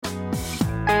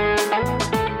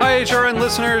HRN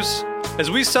listeners.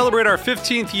 As we celebrate our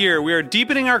 15th year, we are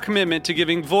deepening our commitment to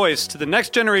giving voice to the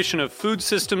next generation of food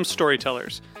systems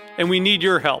storytellers, and we need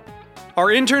your help. Our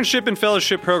internship and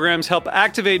fellowship programs help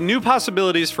activate new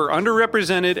possibilities for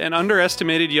underrepresented and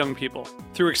underestimated young people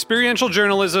through experiential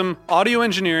journalism, audio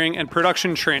engineering, and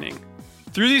production training.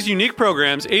 Through these unique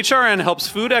programs, HRN helps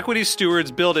food equity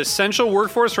stewards build essential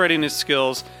workforce readiness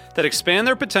skills that expand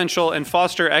their potential and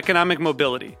foster economic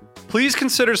mobility. Please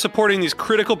consider supporting these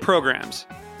critical programs.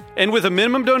 And with a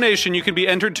minimum donation, you can be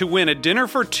entered to win a dinner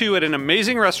for two at an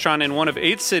amazing restaurant in one of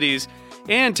 8 cities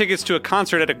and tickets to a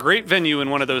concert at a great venue in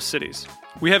one of those cities.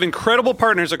 We have incredible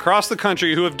partners across the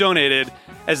country who have donated,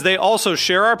 as they also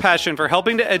share our passion for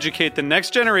helping to educate the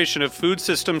next generation of food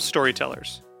systems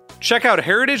storytellers. Check out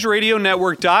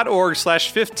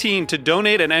heritageradionetwork.org/15 to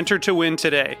donate and enter to win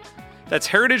today. That's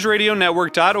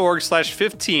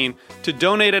heritageradionetwork.org/15 to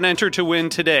donate and enter to win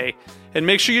today. And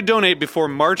make sure you donate before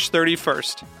March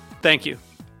 31st. Thank you.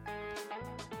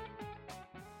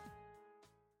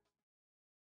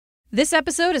 This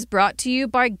episode is brought to you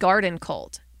by Garden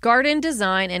Cult, garden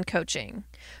design and coaching.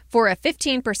 For a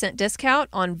 15% discount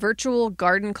on virtual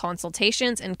garden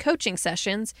consultations and coaching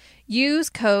sessions, use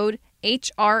code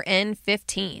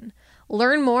HRN15.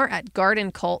 Learn more at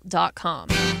gardencult.com.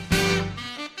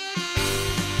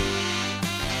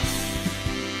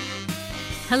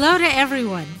 Hello to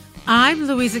everyone. I'm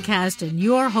Louisa Kasdan,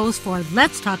 your host for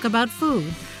Let's Talk About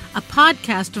Food, a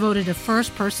podcast devoted to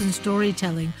first-person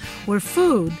storytelling where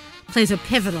food plays a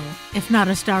pivotal, if not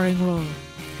a starring role.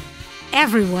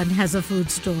 Everyone has a food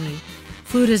story.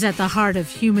 Food is at the heart of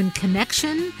human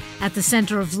connection, at the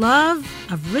center of love,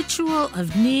 of ritual,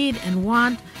 of need and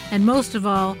want, and most of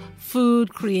all,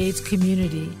 food creates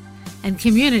community. And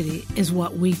community is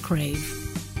what we crave.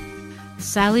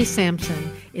 Sally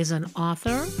Sampson is an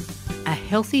author, a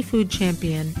healthy food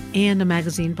champion, and a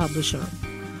magazine publisher.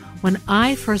 When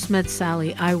I first met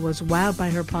Sally, I was wowed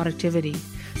by her productivity,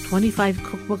 25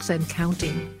 cookbooks and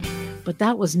counting. But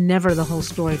that was never the whole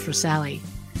story for Sally.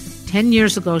 10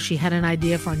 years ago, she had an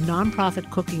idea for a nonprofit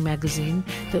cooking magazine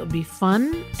that would be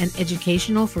fun and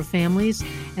educational for families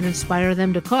and inspire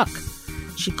them to cook.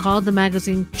 She called the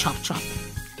magazine Chop Chop.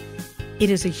 It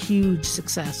is a huge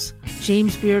success.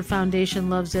 James Beard Foundation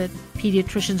loves it.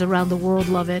 Pediatricians around the world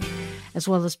love it, as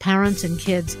well as parents and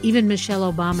kids. Even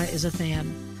Michelle Obama is a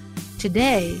fan.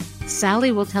 Today,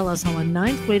 Sally will tell us how a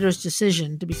 9th grader's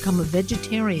decision to become a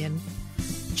vegetarian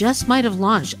just might have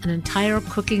launched an entire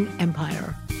cooking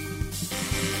empire.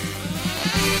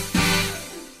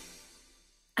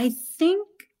 I think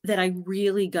that I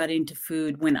really got into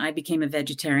food when I became a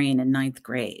vegetarian in 9th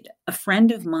grade. A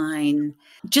friend of mine,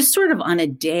 just sort of on a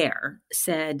dare,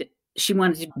 said she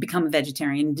wanted to become a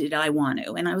vegetarian. Did I want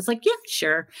to? And I was like, yeah,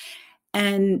 sure.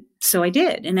 And so I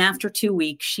did. And after 2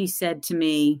 weeks, she said to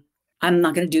me, I'm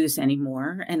not going to do this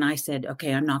anymore. And I said,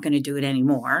 okay, I'm not going to do it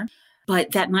anymore.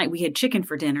 But that night we had chicken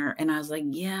for dinner. And I was like,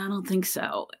 yeah, I don't think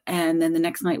so. And then the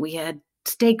next night we had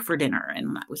steak for dinner.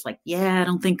 And I was like, yeah, I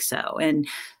don't think so. And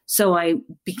so I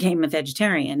became a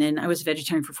vegetarian, and I was a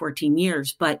vegetarian for 14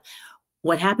 years. But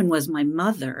what happened was my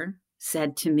mother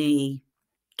said to me,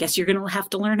 guess you're going to have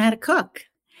to learn how to cook.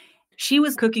 She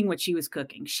was cooking what she was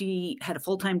cooking. She had a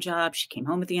full-time job. She came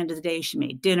home at the end of the day. She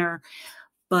made dinner.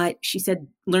 But she said,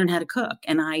 learn how to cook.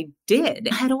 And I did.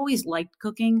 I had always liked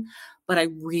cooking, but I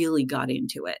really got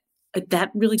into it.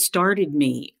 That really started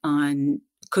me on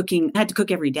cooking. I had to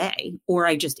cook every day, or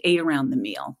I just ate around the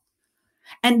meal.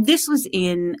 And this was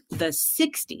in the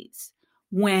 60s,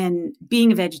 when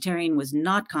being a vegetarian was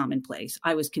not commonplace.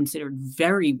 I was considered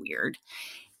very weird.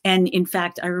 And in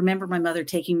fact, I remember my mother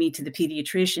taking me to the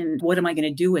pediatrician. What am I going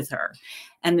to do with her?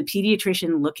 And the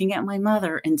pediatrician looking at my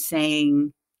mother and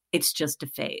saying, it's just a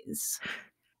phase.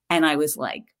 And I was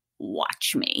like,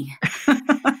 watch me.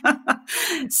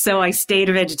 So I stayed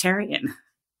a vegetarian.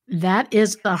 That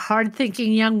is a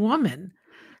hard-thinking young woman.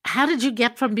 How did you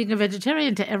get from being a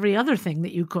vegetarian to every other thing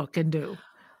that you cook and do?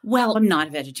 Well, I'm not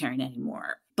a vegetarian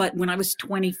anymore. But when I was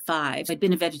 25, I'd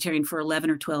been a vegetarian for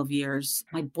 11 or 12 years.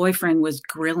 My boyfriend was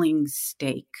grilling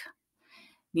steak.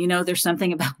 You know, there's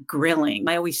something about grilling.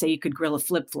 I always say you could grill a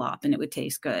flip-flop and it would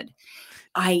taste good.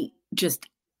 I just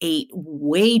ate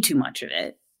way too much of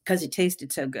it because it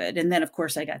tasted so good. And then, of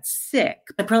course, I got sick.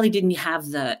 I probably didn't have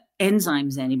the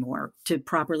enzymes anymore to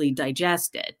properly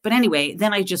digest it. But anyway,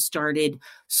 then I just started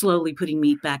slowly putting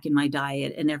meat back in my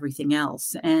diet and everything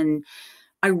else. And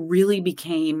I really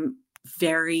became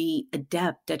very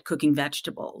adept at cooking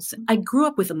vegetables. I grew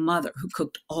up with a mother who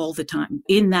cooked all the time.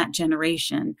 In that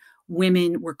generation,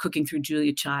 women were cooking through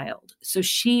Julia Child. So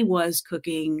she was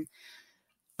cooking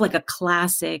like a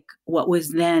classic, what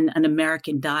was then an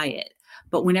American diet.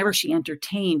 But whenever she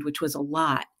entertained, which was a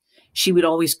lot, she would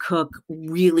always cook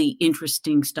really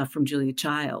interesting stuff from Julia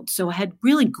Child. So I had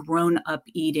really grown up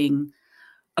eating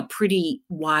a pretty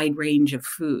wide range of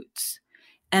foods.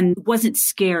 And it wasn't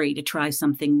scary to try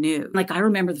something new. Like I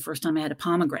remember the first time I had a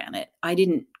pomegranate. I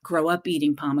didn't grow up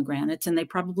eating pomegranates, and they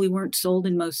probably weren't sold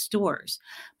in most stores.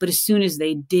 But as soon as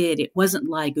they did, it wasn't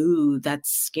like, ooh, that's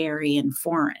scary and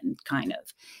foreign, kind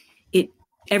of.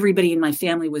 Everybody in my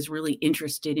family was really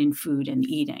interested in food and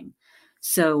eating.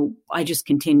 So I just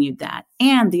continued that.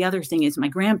 And the other thing is my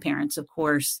grandparents, of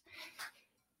course,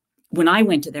 when I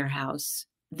went to their house,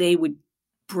 they would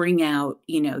bring out,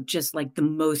 just like the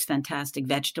most fantastic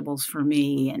vegetables for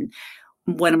me. And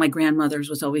one of my grandmothers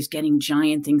was always getting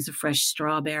giant things of fresh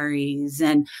strawberries.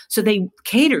 And so they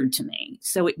catered to me.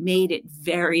 So it made it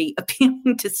very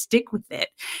appealing to stick with it,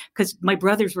 because my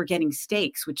brothers were getting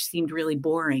steaks, which seemed really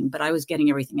boring, but I was getting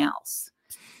everything else.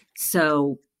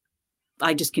 So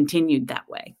I just continued that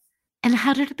way. And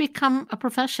how did it become a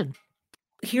profession?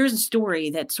 Here's a story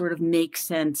that sort of makes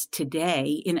sense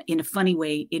today in a funny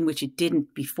way in which it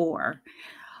didn't before.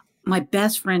 My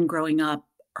best friend growing up,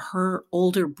 her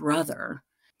older brother,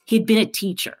 he'd been a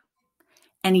teacher,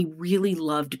 and he really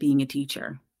loved being a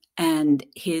teacher. And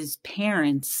his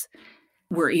parents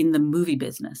were in the movie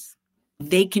business.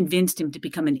 They convinced him to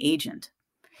become an agent.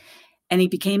 And he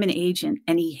became an agent,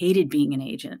 and he hated being an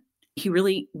agent. He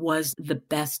really was the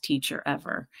best teacher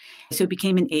ever. So he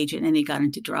became an agent, and he got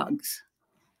into drugs.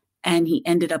 And he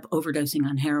ended up overdosing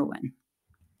on heroin.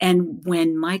 And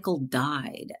when Michael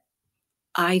died,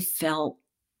 I felt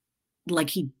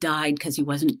like he died because he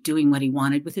wasn't doing what he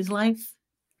wanted with his life.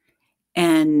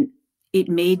 And it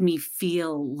made me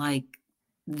feel like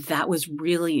that was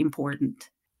really important.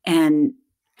 And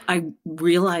I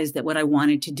realized that what I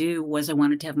wanted to do was I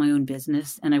wanted to have my own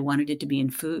business, and I wanted it to be in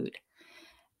food.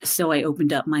 So I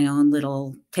opened up my own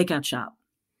little takeout shop.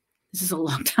 This is a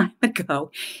long time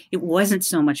ago. It wasn't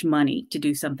so much money to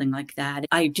do something like that.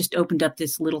 I just opened up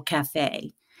this little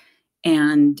cafe,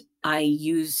 and I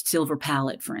used Silver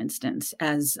Palette, for instance,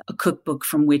 as a cookbook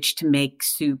from which to make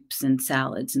soups and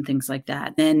salads and things like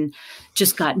that. Then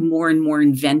just got more and more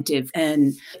inventive,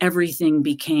 and everything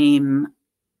became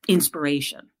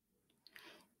inspiration.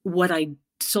 What I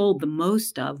sold the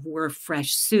most of were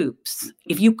fresh soups.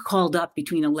 If you called up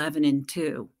between 11 and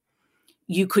 2,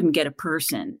 you couldn't get a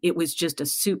person. It was just a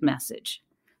soup message.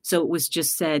 So it was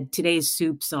just said, today's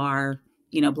soups are,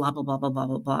 blah, blah, blah, blah, blah,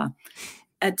 blah, blah.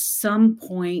 At some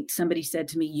point, somebody said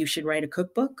to me, you should write a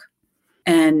cookbook.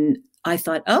 And I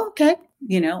thought, oh, okay.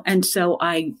 And so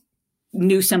I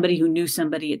knew somebody who knew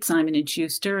somebody at Simon &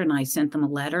 Schuster, and I sent them a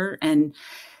letter. And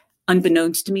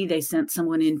unbeknownst to me, they sent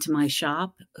someone into my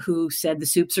shop who said, the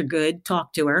soups are good.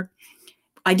 Talk to her.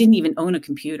 I didn't even own a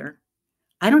computer.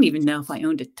 I don't even know if I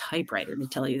owned a typewriter, to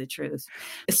tell you the truth.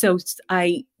 So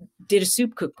I did a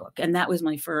soup cookbook, and that was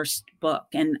my first book.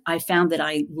 And I found that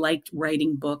I liked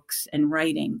writing books and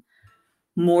writing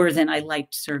more than I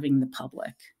liked serving the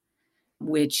public,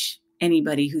 which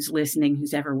anybody who's listening,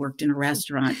 who's ever worked in a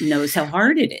restaurant, knows how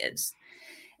hard it is.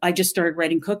 I just started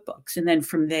writing cookbooks, and then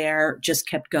from there just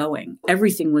kept going.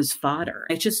 Everything was fodder.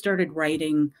 I just started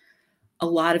writing a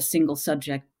lot of single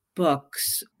subject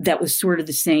books that was sort of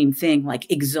the same thing, like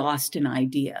exhaust an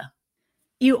idea.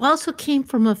 You also came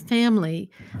from a family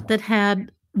that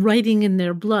had writing in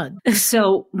their blood.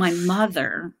 So my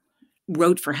mother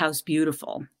wrote for House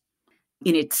Beautiful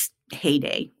in its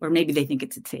heyday, or maybe they think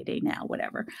it's its heyday now,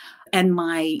 whatever. And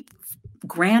my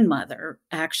grandmother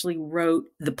actually wrote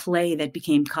the play that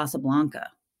became Casablanca.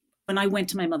 And I went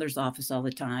to my mother's office all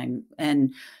the time,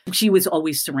 and she was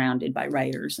always surrounded by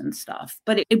writers and stuff.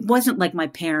 But it wasn't like my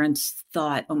parents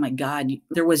thought, oh my God,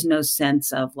 there was no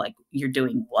sense of like, you're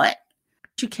doing what?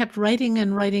 You kept writing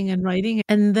and writing and writing.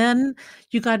 And then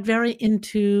you got very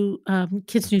into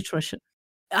kids' nutrition.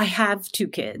 I have 2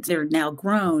 kids. They're now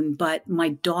grown, but my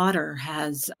daughter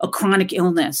has a chronic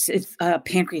illness. It's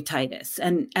pancreatitis.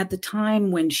 And at the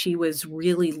time when she was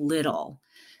really little,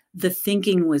 the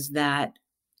thinking was that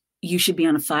you should be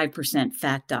on a 5%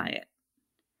 fat diet.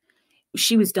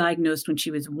 She was diagnosed when she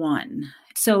was 1.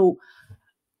 So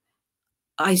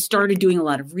I started doing a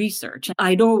lot of research.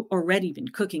 I'd already been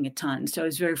cooking a ton, so I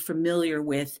was very familiar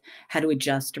with how to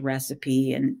adjust a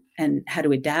recipe and how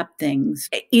to adapt things.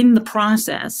 In the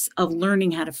process of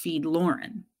learning how to feed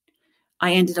Lauren,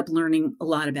 I ended up learning a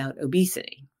lot about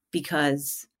obesity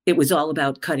because it was all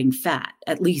about cutting fat,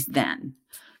 at least then.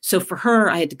 So for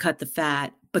her, I had to cut the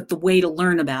fat, but the way to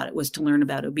learn about it was to learn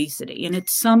about obesity. And at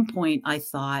some point I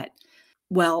thought,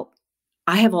 well,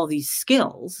 I have all these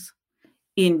skills.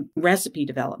 in recipe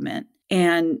development.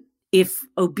 And if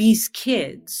obese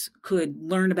kids could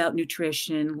learn about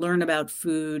nutrition, learn about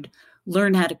food,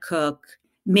 learn how to cook,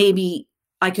 maybe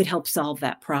I could help solve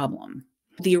that problem.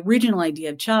 The original idea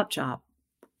of Chop Chop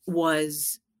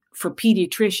was for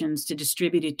pediatricians to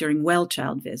distribute it during well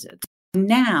child visits.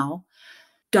 Now,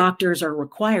 doctors are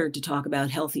required to talk about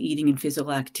healthy eating and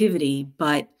physical activity,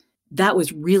 but that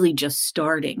was really just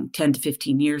starting 10 to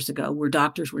 15 years ago, where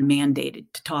doctors were mandated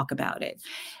to talk about it.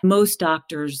 Most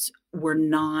doctors were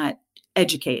not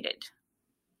educated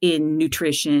in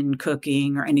nutrition,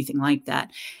 cooking, or anything like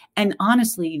that. And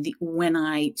honestly, when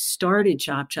I started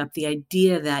Chop Chop, the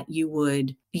idea that you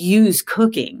would use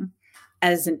cooking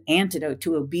as an antidote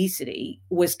to obesity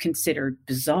was considered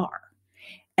bizarre.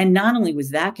 And not only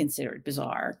was that considered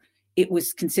bizarre, it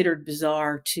was considered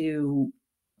bizarre to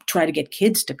try to get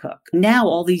kids to cook. Now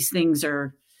all these things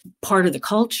are part of the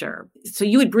culture. So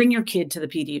you would bring your kid to the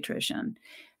pediatrician.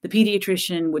 The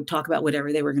pediatrician would talk about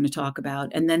whatever they were going to talk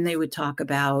about, and then they would talk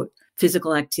about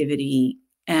physical activity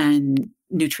and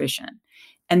nutrition.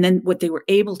 And then what they were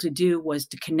able to do was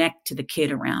to connect to the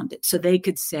kid around it. So they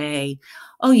could say,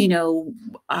 oh,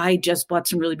 I just bought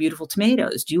some really beautiful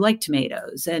tomatoes. Do you like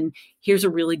tomatoes? And here's a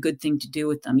really good thing to do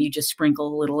with them. You just sprinkle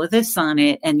a little of this on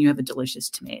it and you have a delicious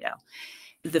tomato.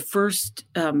 The first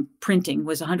printing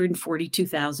was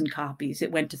 142,000 copies.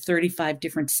 It went to 35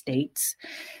 different states.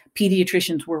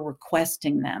 Pediatricians were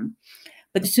requesting them.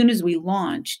 But as soon as we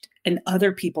launched and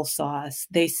other people saw us,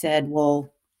 they said, well,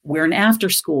 we're an after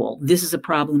school. This is a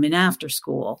problem in after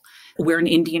school. We're an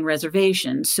Indian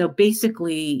reservation. So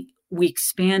basically, we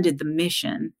expanded the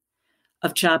mission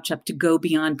of Chop Chop to go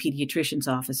beyond pediatricians'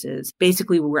 offices,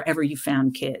 basically wherever you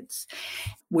found kids.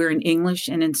 We're in English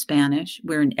and in Spanish.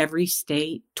 We're in every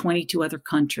state, 22 other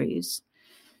countries.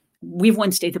 We have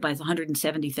one state that buys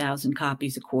 170,000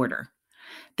 copies a quarter.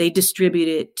 They distribute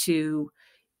it to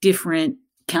different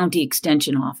county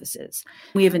extension offices.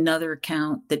 We have another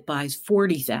account that buys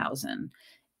 40,000,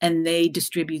 and they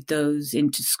distribute those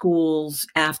into schools,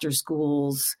 after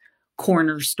schools,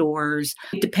 corner stores.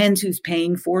 It depends who's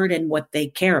paying for it and what they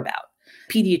care about.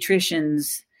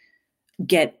 Pediatricians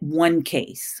get one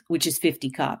case, which is 50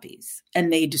 copies,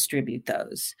 and they distribute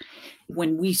those.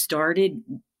 When we started,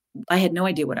 I had no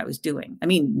idea what I was doing. I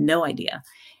mean, no idea.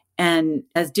 And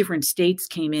as different states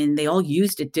came in, they all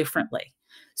used it differently.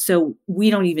 So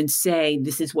we don't even say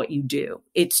this is what you do.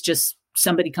 It's just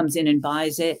somebody comes in and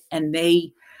buys it, and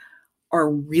they are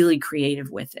really creative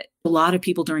with it. A lot of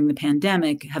people during the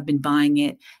pandemic have been buying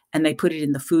it, and they put it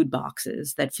in the food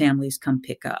boxes that families come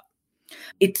pick up.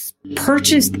 It's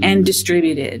purchased and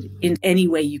distributed in any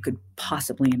way you could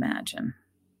possibly imagine.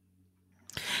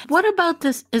 What about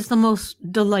this is the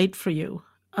most delight for you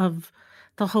of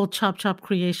the whole Chop Chop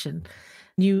creation?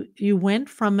 You went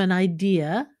from an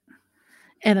idea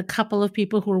and a couple of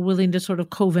people who were willing to sort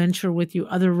of co-venture with you,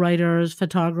 other writers,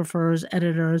 photographers,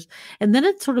 editors, and then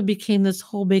it sort of became this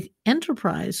whole big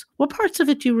enterprise. What parts of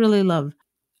it do you really love?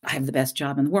 I have the best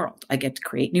job in the world. I get to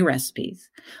create new recipes.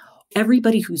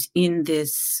 Everybody who's in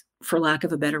this, for lack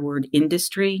of a better word,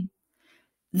 industry,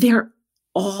 they're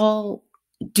all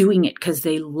doing it because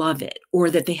they love it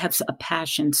or that they have a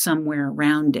passion somewhere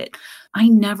around it. I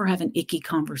never have an icky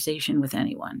conversation with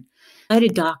anyone. I had a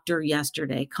doctor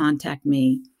yesterday contact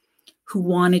me who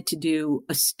wanted to do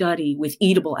a study with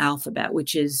Eatable Alphabet,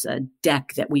 which is a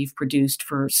deck that we've produced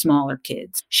for smaller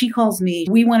kids. She calls me,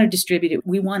 we want to distribute it.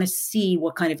 We want to see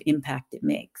what kind of impact it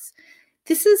makes.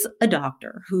 This is a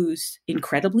doctor who's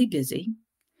incredibly busy,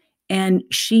 and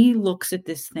she looks at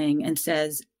this thing and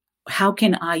says, how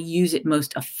can I use it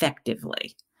most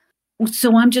effectively?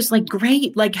 So I'm just like,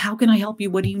 great. Like, how can I help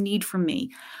you? What do you need from me?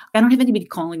 I don't have anybody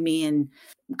calling me and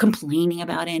complaining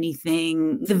about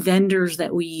anything. The vendors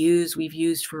that we've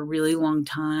used for a really long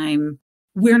time.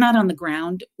 We're not on the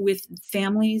ground with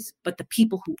families, but the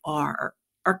people who are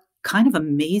kind of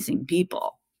amazing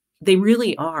people. They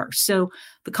really are. So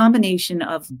the combination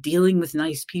of dealing with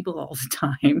nice people all the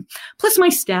time, plus my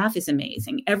staff is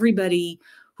amazing. Everybody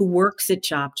who works at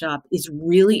Chop Chop is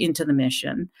really into the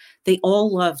mission. They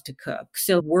all love to cook.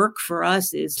 So work for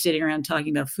us is sitting around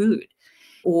talking about food,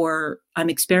 or I'm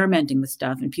experimenting with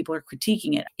stuff and people are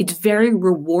critiquing it. It's very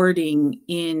rewarding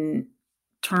in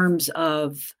terms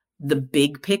of the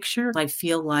big picture. I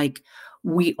feel like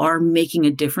we are making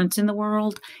a difference in the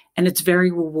world, and it's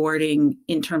very rewarding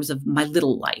in terms of my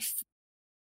little life.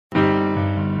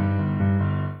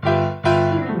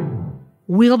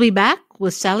 We'll be back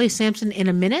with Sally Sampson in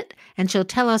a minute, and she'll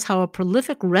tell us how a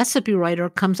prolific recipe writer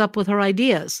comes up with her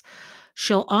ideas.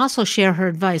 She'll also share her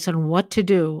advice on what to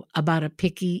do about a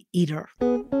picky eater.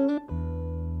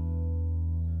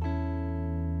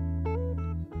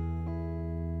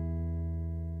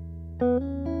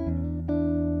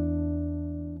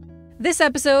 This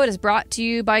episode is brought to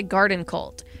you by Garden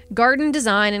Cult, garden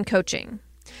design and coaching.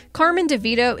 Carmen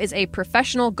DeVito is a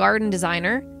professional garden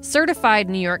designer, certified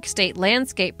New York State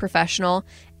landscape professional,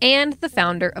 and the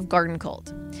founder of Garden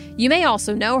Cult. You may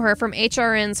also know her from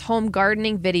HRN's home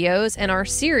gardening videos and our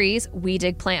series, We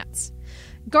Dig Plants.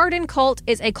 Garden Cult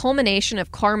is a culmination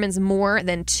of Carmen's more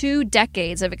than 2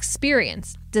 decades of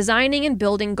experience designing and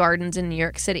building gardens in New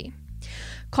York City.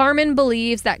 Carmen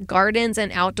believes that gardens and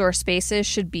outdoor spaces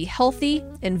should be healthy,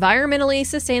 environmentally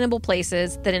sustainable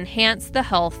places that enhance the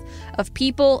health of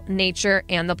people, nature,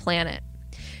 and the planet.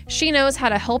 She knows how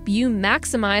to help you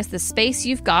maximize the space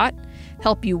you've got,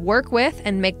 help you work with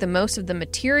and make the most of the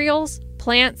materials,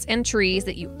 plants, and trees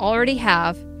that you already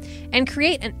have, and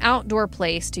create an outdoor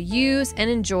place to use and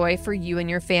enjoy for you and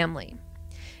your family.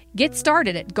 Get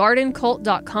started at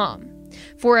gardencult.com.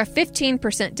 For a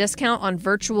 15% discount on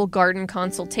virtual garden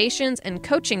consultations and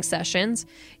coaching sessions,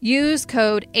 use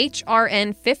code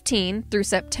HRN15 through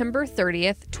September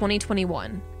 30th,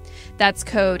 2021. That's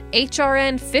code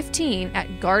HRN15 at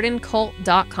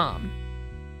gardencult.com.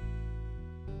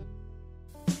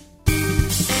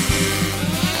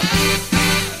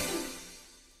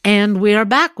 And we are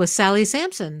back with Sally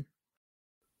Sampson.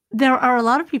 There are a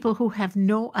lot of people who have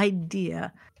no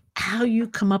idea how you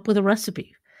come up with a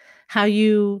recipe, how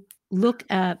you look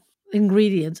at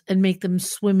ingredients and make them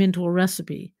swim into a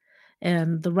recipe,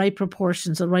 and the right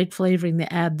proportions, the right flavoring, they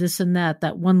add this and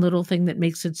that one little thing that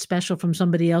makes it special from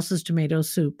somebody else's tomato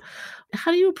soup.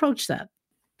 How do you approach that?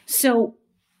 So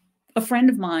a friend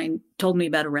of mine told me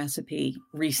about a recipe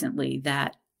recently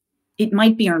that it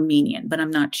might be Armenian, but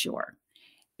I'm not sure.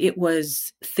 It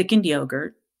was thickened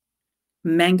yogurt,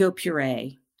 mango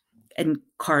puree, and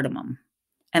cardamom.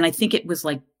 And I think it was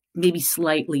like maybe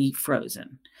slightly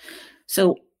frozen.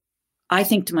 So I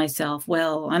think to myself,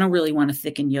 well, I don't really want to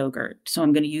thicken yogurt, so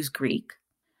I'm going to use Greek.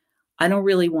 I don't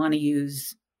really want to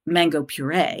use mango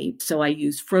puree, so I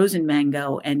use frozen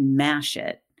mango and mash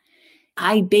it.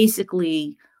 I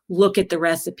basically look at the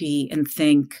recipe and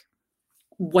think,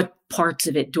 what parts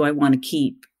of it do I want to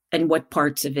keep and what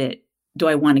parts of it do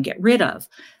I want to get rid of?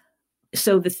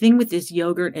 So the thing with this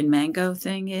yogurt and mango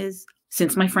thing is,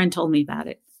 since my friend told me about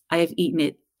it, I have eaten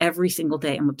it every single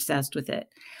day. I'm obsessed with it.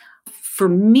 For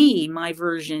me, my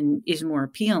version is more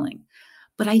appealing,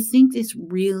 but I think this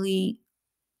really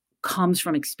comes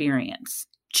from experience.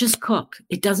 Just cook.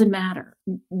 It doesn't matter.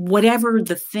 Whatever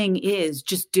the thing is,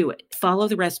 just do it. Follow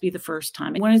the recipe the first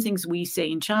time. And one of the things we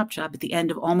say in Chop Chop at the end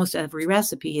of almost every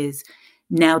recipe is,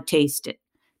 now taste it.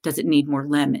 Does it need more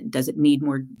lemon? Does it need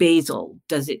more basil?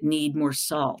 Does it need more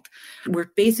salt? We're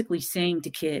basically saying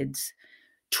to kids,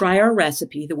 try our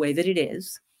recipe the way that it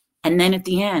is. And then at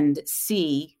the end,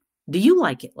 see, do you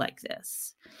like it like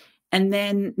this? And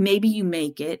then maybe you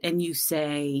make it and you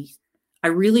say, I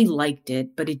really liked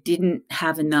it, but it didn't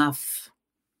have enough.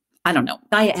 I don't know.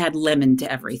 I add lemon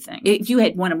to everything. If you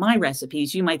had one of my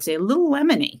recipes, you might say a little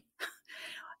lemony,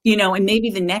 and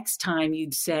maybe the next time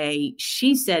you'd say,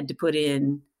 she said to put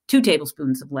in 2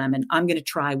 tablespoons of lemon. I'm going to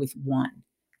try with 1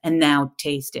 and now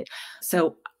taste it.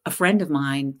 So a friend of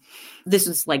mine, this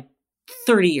was like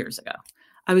 30 years ago,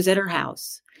 I was at her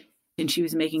house and she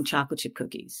was making chocolate chip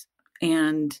cookies,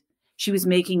 and she was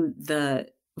making the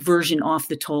version off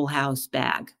the Toll House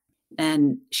bag.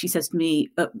 And she says to me,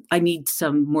 I need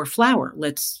some more flour.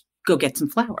 Let's go get some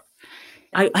flour.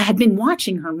 I had been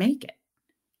watching her make it.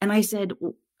 And I said,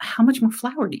 well, how much more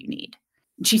flour do you need?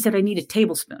 And she said, I need a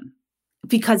tablespoon,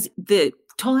 because the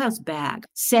Toll House bag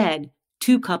said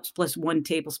 2 cups plus 1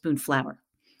 tablespoon flour.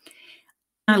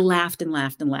 I laughed and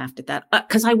laughed and laughed at that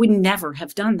because I would never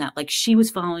have done that. Like, she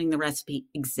was following the recipe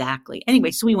exactly.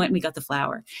 Anyway, so we went and we got the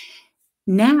flour.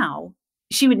 Now,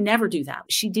 she would never do that.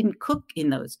 She didn't cook in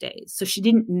those days. So she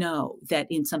didn't know that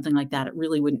in something like that, it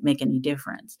really wouldn't make any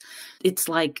difference. It's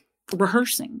like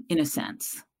rehearsing in a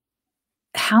sense.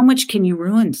 How much can you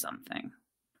ruin something?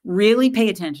 Really pay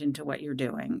attention to what you're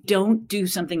doing. Don't do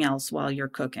something else while you're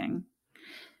cooking.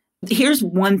 Here's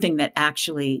one thing that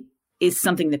actually is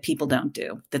something that people don't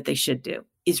do, that they should do,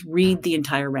 is read the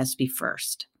entire recipe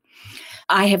first.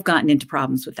 I have gotten into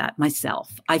problems with that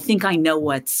myself. I think I know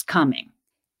what's coming,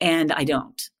 and I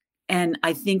don't. And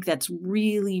I think that's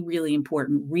really, really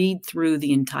important. Read through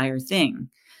the entire thing,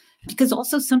 because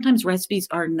also sometimes recipes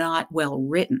are not well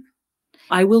written.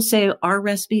 I will say our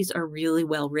recipes are really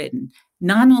well written.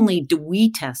 Not only do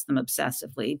we test them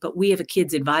obsessively, but we have a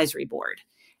kids advisory board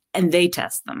and they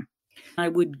test them. I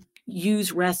would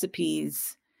use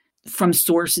recipes from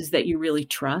sources that you really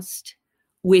trust,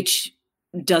 which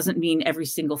doesn't mean every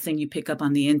single thing you pick up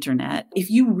on the internet. If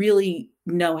you really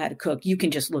know how to cook, you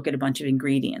can just look at a bunch of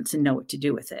ingredients and know what to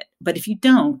do with it. But if you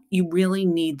don't, you really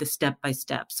need the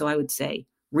step-by-step. So I would say,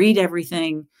 read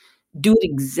everything, do it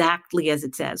exactly as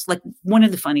it says. Like, one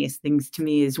of the funniest things to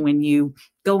me is when you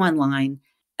go online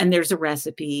and there's a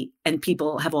recipe and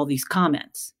people have all these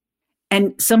comments.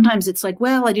 And sometimes it's like,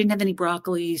 well, I didn't have any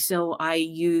broccoli, so I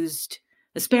used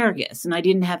asparagus, and I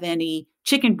didn't have any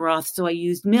chicken broth, so I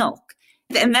used milk.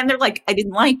 And then they're like, I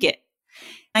didn't like it.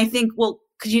 I think, well,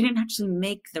 because you didn't actually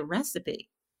make the recipe.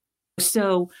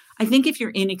 So I think if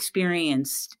you're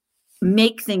inexperienced,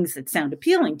 make things that sound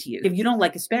appealing to you. If you don't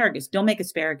like asparagus, don't make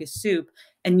asparagus soup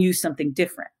and use something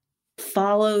different.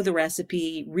 Follow the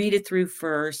recipe, read it through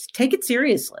first, take it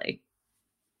seriously.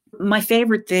 My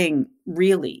favorite thing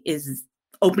really is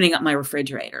opening up my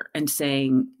refrigerator and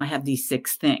saying, I have these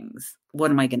 6 things. What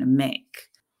am I going to make?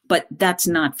 But that's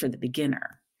not for the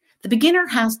beginner. The beginner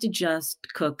has to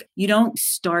just cook. You don't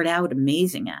start out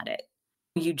amazing at it.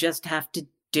 You just have to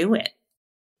do it.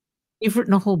 You've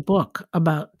written a whole book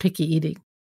about picky eating.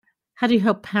 How do you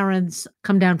help parents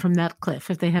come down from that cliff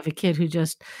if they have a kid who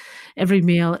just every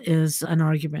meal is an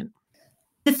argument?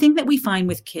 The thing that we find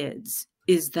with kids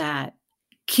is that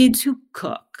kids who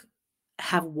cook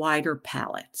have wider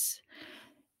palates,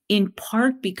 in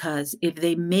part because if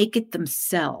they make it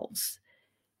themselves,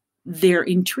 they're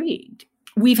intrigued.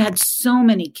 We've had so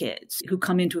many kids who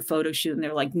come into a photo shoot and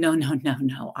they're like, no,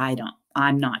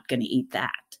 I'm not going to eat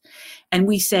that. And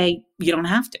we say, you don't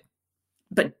have to,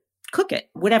 but cook it,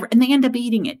 whatever. And they end up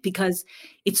eating it because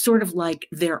it's sort of like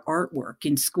their artwork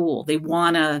in school. They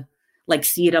want to like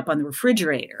see it up on the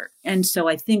refrigerator. And so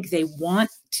I think they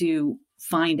want to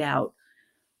find out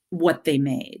what they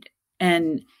made.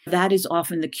 And that is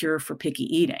often the cure for picky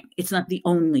eating. It's not the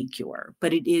only cure,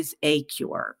 but it is a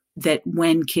cure that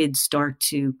when kids start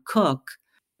to cook,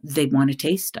 they want to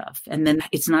taste stuff. And then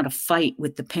it's not a fight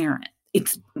with the parent.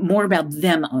 It's more about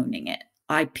them owning it.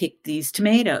 I picked these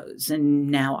tomatoes and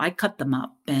now I cut them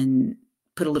up and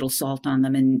put a little salt on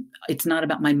them. And it's not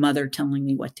about my mother telling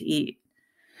me what to eat.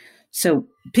 So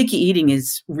picky eating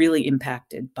is really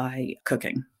impacted by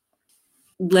cooking.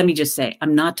 Let me just say,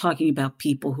 I'm not talking about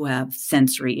people who have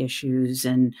sensory issues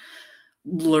and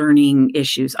learning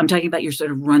issues. I'm talking about your sort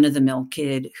of run-of-the-mill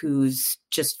kid who's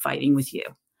just fighting with you.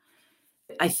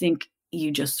 I think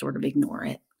you just sort of ignore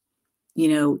it. You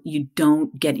know, you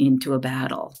don't get into a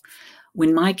battle.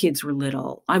 When my kids were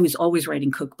little, I was always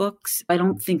writing cookbooks. I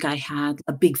don't think I had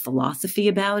a big philosophy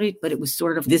about it, but it was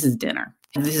sort of, this is dinner.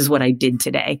 And this is what I did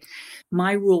today.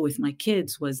 My rule with my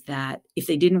kids was that if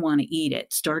they didn't want to eat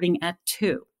it, starting at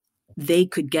 2, they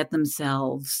could get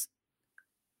themselves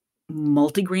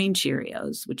multigrain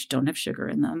Cheerios, which don't have sugar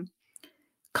in them,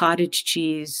 cottage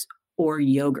cheese, or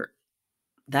yogurt.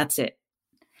 That's it.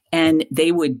 And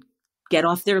they would get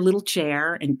off their little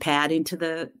chair and pad into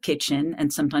the kitchen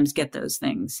and sometimes get those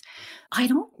things. I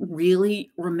don't really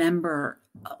remember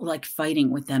like fighting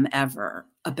with them ever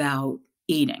about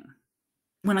eating.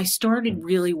 When I started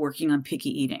really working on picky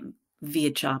eating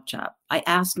via Chop Chop, I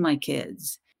asked my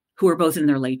kids, who are both in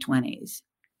their late 20s,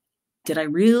 did I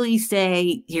really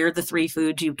say, here are the 3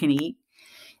 foods you can eat?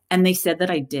 And they said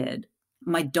that I did.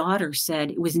 My daughter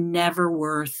said it was never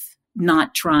worth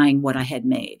not trying what I had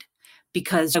made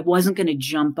because I wasn't going to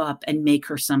jump up and make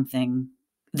her something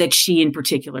that she in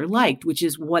particular liked, which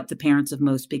is what the parents of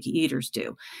most picky eaters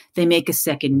do. They make a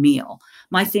second meal.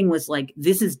 My thing was like,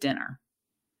 this is dinner.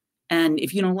 And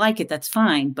if you don't like it, that's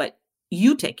fine, but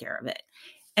you take care of it.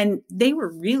 And they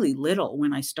were really little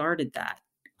when I started that.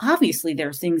 Obviously, there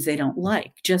are things they don't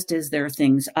like, just as there are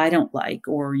things I don't like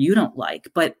or you don't like,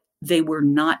 but they were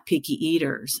not picky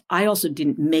eaters. I also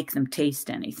didn't make them taste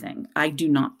anything. I do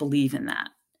not believe in that.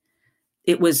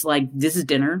 It was like, this is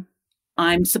dinner.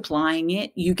 I'm supplying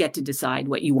it. You get to decide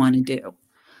what you want to do.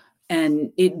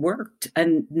 And it worked.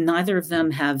 And neither of them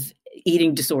have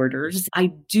eating disorders. I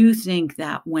do think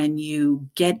that when you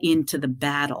get into the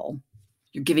battle,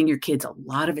 you're giving your kids a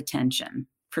lot of attention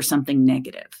for something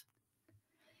negative.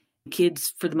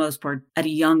 Kids, for the most part, at a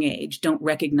young age, don't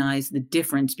recognize the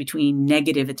difference between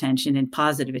negative attention and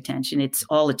positive attention. It's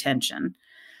all attention.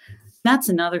 That's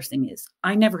another thing is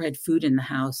I never had food in the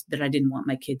house that I didn't want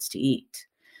my kids to eat.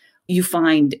 You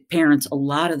find parents a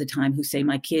lot of the time who say,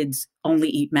 my kids only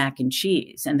eat mac and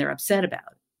cheese, and they're upset about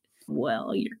it.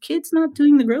 Well, your kid's not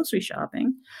doing the grocery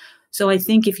shopping. So I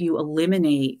think if you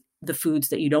eliminate the foods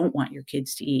that you don't want your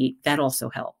kids to eat, that also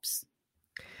helps.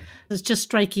 It's just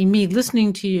striking me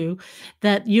listening to you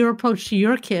that your approach to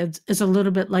your kids is a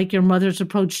little bit like your mother's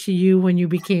approach to you when you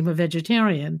became a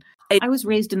vegetarian. I was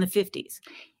raised in the 50s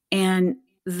and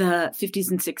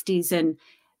 60s. And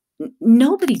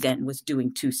nobody then was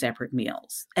doing 2 separate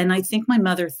meals. And I think my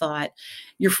mother thought,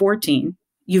 you're 14,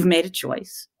 you've made a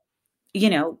choice.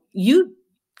 You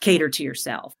cater to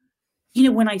yourself.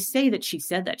 When I say that she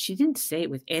said that, she didn't say it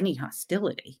with any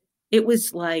hostility. It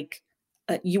was like,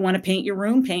 you want to paint your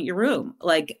room, paint your room.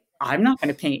 Like, I'm not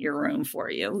going to paint your room for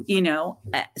you,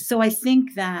 So I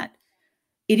think that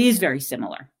it is very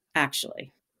similar,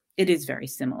 actually. It is very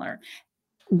similar.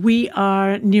 We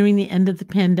are nearing the end of the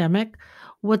pandemic.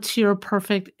 What's your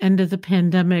perfect end of the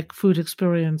pandemic food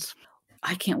experience?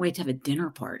 I can't wait to have a dinner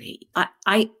party.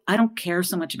 I don't care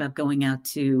so much about going out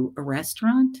to a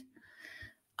restaurant.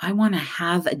 I want to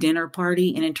have a dinner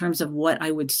party. And in terms of what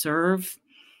I would serve,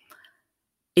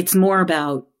 it's more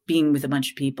about being with a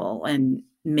bunch of people and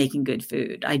making good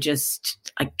food. I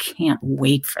can't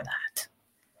wait for that.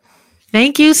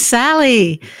 Thank you,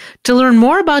 Sally. To learn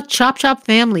more about Chop Chop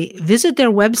Family, visit their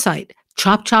website,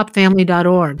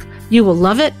 chopchopfamily.org. You will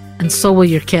love it, and so will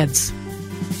your kids.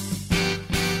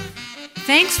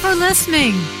 Thanks for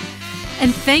listening.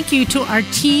 And thank you to our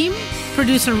team,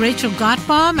 producer Rachel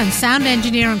Gottbaum and sound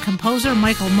engineer and composer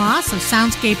Michael Moss of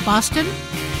Soundscape Boston.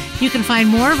 You can find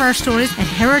more of our stories at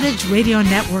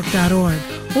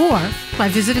heritageradionetwork.org or by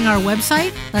visiting our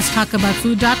website,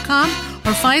 letstalkaboutfood.com,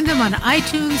 or find them on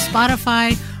iTunes,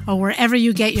 Spotify, or wherever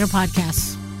you get your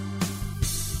podcasts.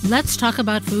 Let's Talk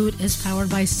About Food is powered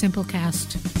by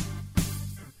Simplecast.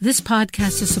 This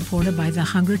podcast is supported by the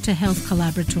Hunger to Health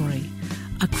Collaboratory,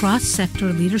 a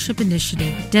cross-sector leadership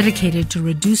initiative dedicated to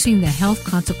reducing the health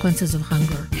consequences of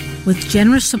hunger. With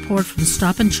generous support from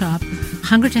Stop and Shop,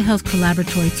 Hunger to Health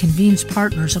Collaboratory convenes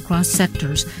partners across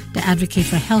sectors to advocate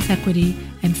for health equity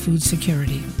and food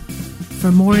security.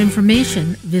 For more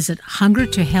information, visit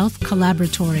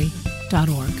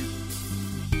hungertohealthcollaboratory.org.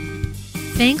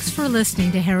 Thanks for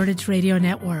listening to Heritage Radio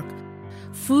Network,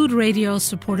 food radio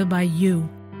supported by you.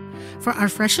 For our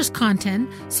freshest content,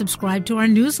 subscribe to our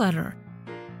newsletter.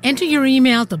 Enter your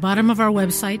email at the bottom of our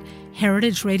website,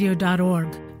 heritageradio.org.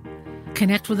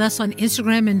 Connect with us on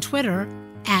Instagram and Twitter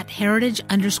at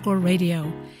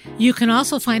heritage_radio. You can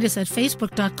also find us at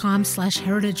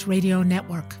facebook.com/Heritage Radio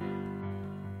Network.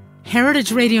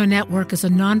 Heritage Radio Network is a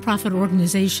nonprofit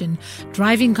organization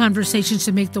driving conversations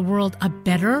to make the world a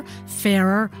better,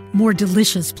 fairer, more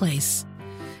delicious place.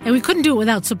 And we couldn't do it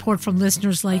without support from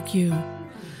listeners like you.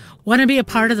 Want to be a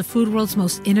part of the food world's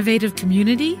most innovative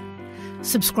community?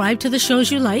 Subscribe to the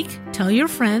shows you like, tell your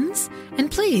friends,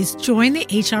 and please join the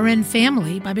HRN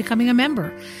family by becoming a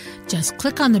member. Just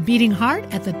click on the beating heart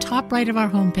at the top right of our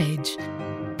homepage.